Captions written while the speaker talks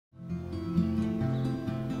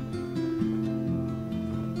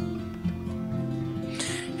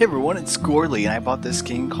Hey everyone, it's Gorley, and I bought this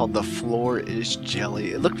game called The Floor is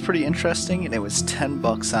Jelly. It looked pretty interesting, and it was 10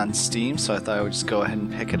 bucks on Steam, so I thought I would just go ahead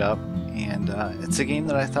and pick it up. And it's a game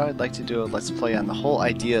that I thought I'd like to do a Let's Play on. The whole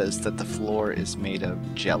idea is that the floor is made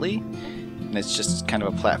of jelly, and it's just kind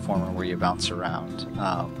of a platformer where you bounce around.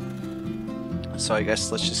 So I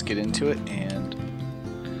guess let's just get into it, and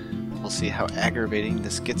we'll see how aggravating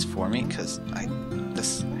this gets for me, because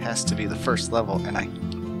this has to be the first level, and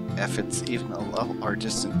if it's even a level or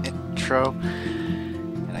just an intro,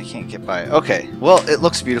 and I can't get by it. Okay, well, it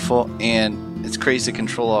looks beautiful and it's crazy to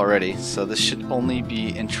control already, so this should only be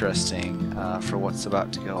interesting for what's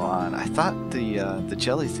about to go on. I thought the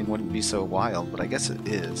jelly thing wouldn't be so wild, but I guess it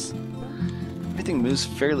is. Everything moves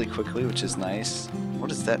fairly quickly, which is nice.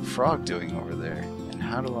 What is that frog doing over there? And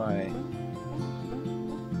how do I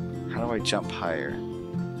jump higher?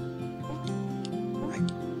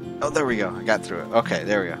 Oh, there we go. I got through it. Okay,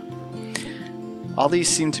 there we go. All these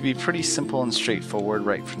seem to be pretty simple and straightforward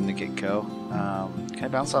right from the get-go. Can I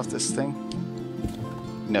bounce off this thing?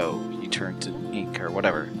 No, you turn to ink or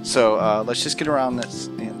whatever. So let's just get around this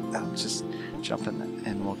and just jump in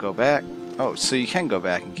and we'll go back. Oh, so you can go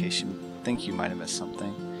back in case you think you might have missed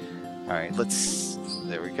something. Alright,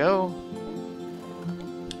 there we go.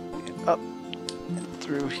 And up and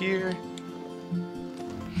through here.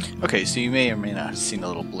 Okay, so you may or may not have seen a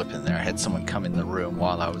little blip in there. I had someone come in the room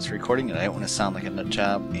while I was recording, and I didn't want to sound like a nut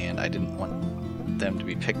job, and I didn't want them to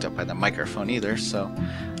be picked up by the microphone either, so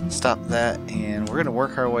stop that, and we're going to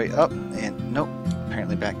work our way up, and nope,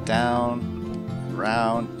 apparently back down,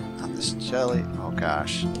 around, on this jelly. Oh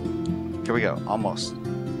gosh. Here we go, almost.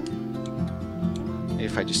 Maybe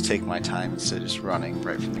if I just take my time instead of just running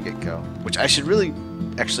right from the get-go, which I should really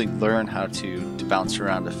actually learn how to bounce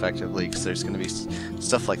around effectively, because there's going to be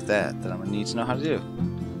stuff like that I'm going to need to know how to do.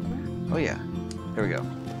 Oh yeah, here we go.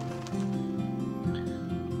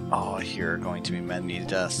 Oh, here are going to be many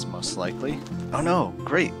deaths, most likely. Oh no,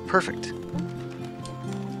 great, perfect.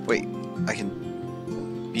 Wait, I can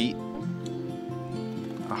beat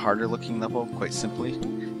a harder looking level quite simply.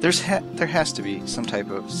 There has to be some type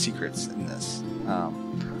of secrets in this.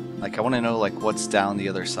 Like, I want to know, like, what's down the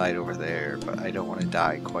other side over there, but I don't want to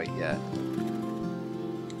die quite yet.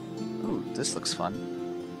 Ooh, this looks fun.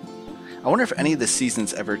 I wonder if any of the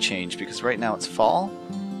seasons ever change, because right now it's fall,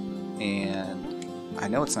 and I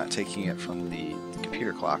know it's not taking it from the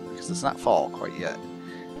computer clock, because it's not fall quite yet.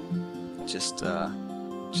 It just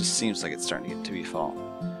seems like it's starting to get to be fall.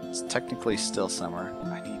 It's technically still summer.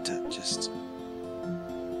 I need to just...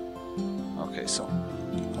 Okay, so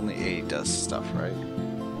only A does stuff, right?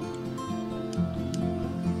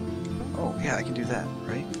 Oh, yeah, I can do that,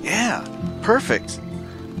 right? Yeah! Perfect!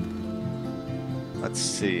 Let's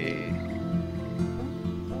see.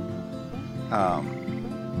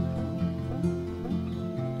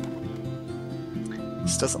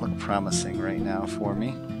 This doesn't look promising right now for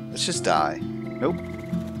me. Let's just die. Nope.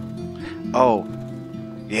 Oh.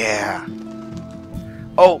 Yeah!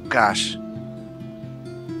 Oh, gosh!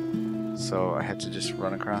 So I had to just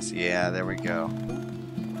run across. Yeah, there we go.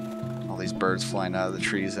 All these birds flying out of the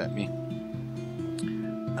trees at me.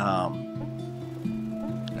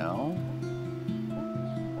 No.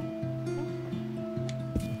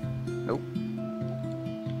 Nope.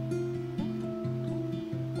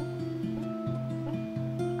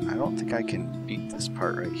 I don't think I can beat this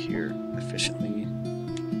part right here efficiently.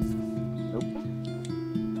 Nope.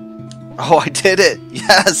 Oh, I did it!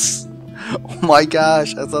 Yes! Oh my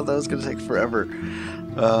gosh, I thought that was going to take forever.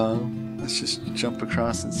 Let's just jump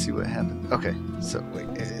across and see what happens. Okay, so wait,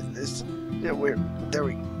 yeah, there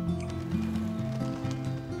we go.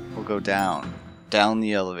 We'll go down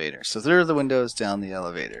the elevator. So there are the windows, down the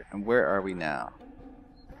elevator. And where are we now?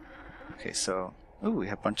 Okay, so, ooh, we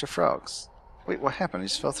have a bunch of frogs. Wait, what happened? I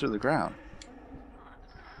just fell through the ground.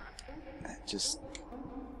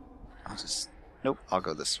 Nope, I'll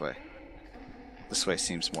go this way. This way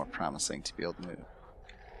seems more promising to be able to move.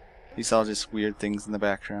 These all just weird things in the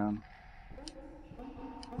background.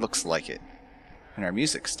 Looks like it. And our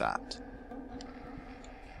music stopped.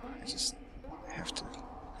 I just have to...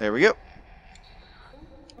 There we go!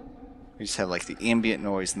 We just have like the ambient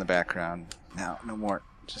noise in the background. Now, no more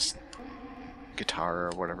just guitar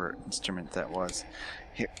or whatever instrument that was.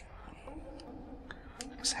 Here.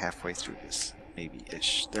 I was halfway through this,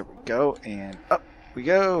 maybe-ish. There we go, and up we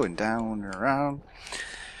go, and down and around.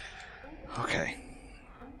 Okay.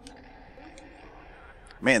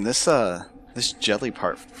 Man, this jelly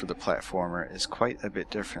part for the platformer is quite a bit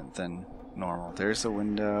different than normal. There's a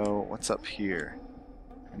window. What's up here?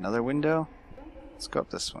 Another window? Let's go up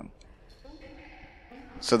this one.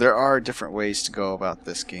 So there are different ways to go about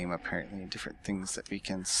this game, apparently, different things that we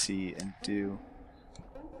can see and do.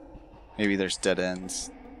 Maybe there's dead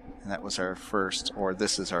ends, and that was our first, or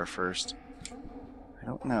this is our first. I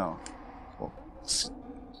don't know.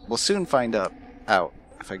 We'll soon find out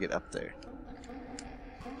if I get up there.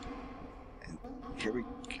 And here we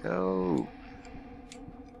go.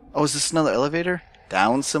 Oh, is this another elevator?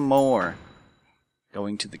 Down some more.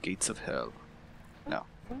 Going to the gates of hell. No.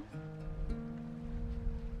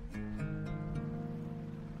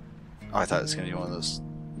 Oh, I thought it was going to be one of those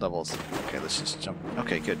levels. Okay, let's just jump.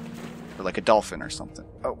 Okay, good. Or like a dolphin or something.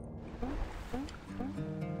 Oh.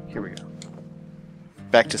 Here we go.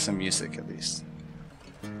 Back to some music, at least.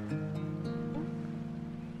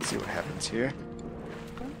 Let's see what happens here.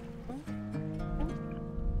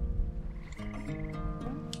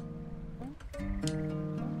 I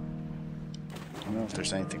don't know if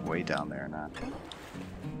there's anything way down there or not.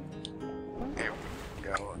 There we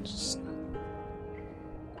go. Just...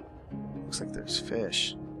 looks like there's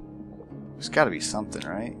fish. There's got to be something,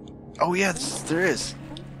 right? Oh yeah, there is.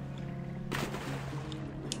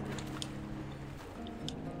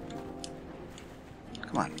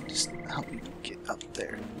 Come on, just help me get up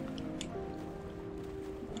there.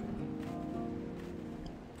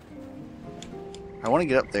 I want to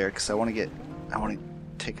get up there because I want to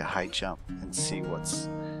take a high jump and see what's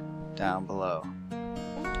down below.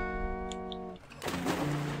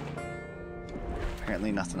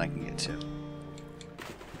 Apparently nothing I can get to.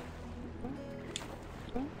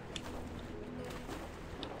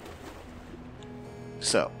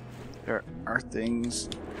 So, there are things.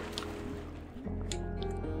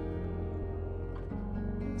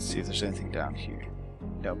 Let's see if there's anything down here.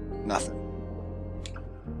 Nope, nothing.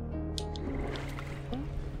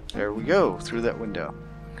 There we go, through that window.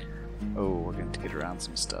 Oh, we're going to get around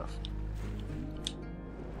some stuff.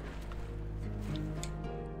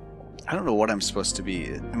 I don't know what I'm supposed to be.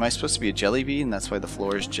 Am I supposed to be a Jellybean? That's why the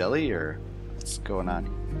floor is jelly, or what's going on?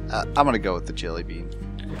 I'm going to go with the Jellybean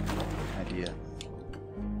idea.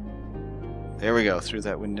 There we go, through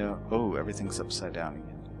that window. Oh, everything's upside down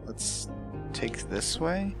again. Let's take this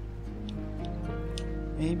way?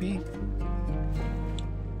 Maybe?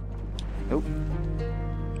 Nope.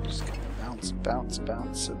 Just gonna bounce, bounce,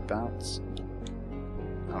 bounce, and bounce.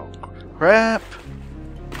 Oh, crap!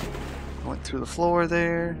 Went through the floor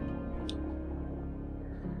there.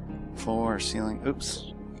 Floor, ceiling,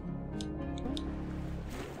 oops.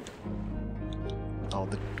 Oh,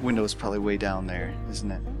 the window is probably way down there,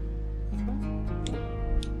 isn't it?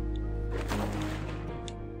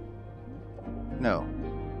 No.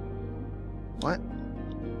 What?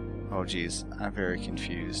 Oh geez, I'm very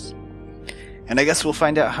confused. And I guess we'll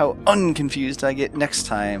find out how unconfused I get next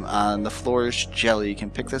time on The Flourish Jelly. You can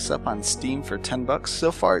pick this up on Steam for 10 bucks.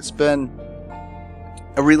 So far it's been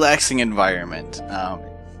a relaxing environment.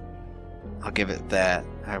 I'll give it that.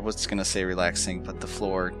 I was going to say relaxing, but the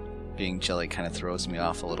floor being jelly kind of throws me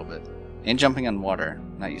off a little bit. And jumping on water.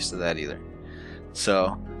 Not used to that either.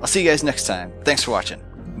 So, I'll see you guys next time. Thanks for watching.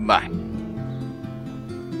 Bye.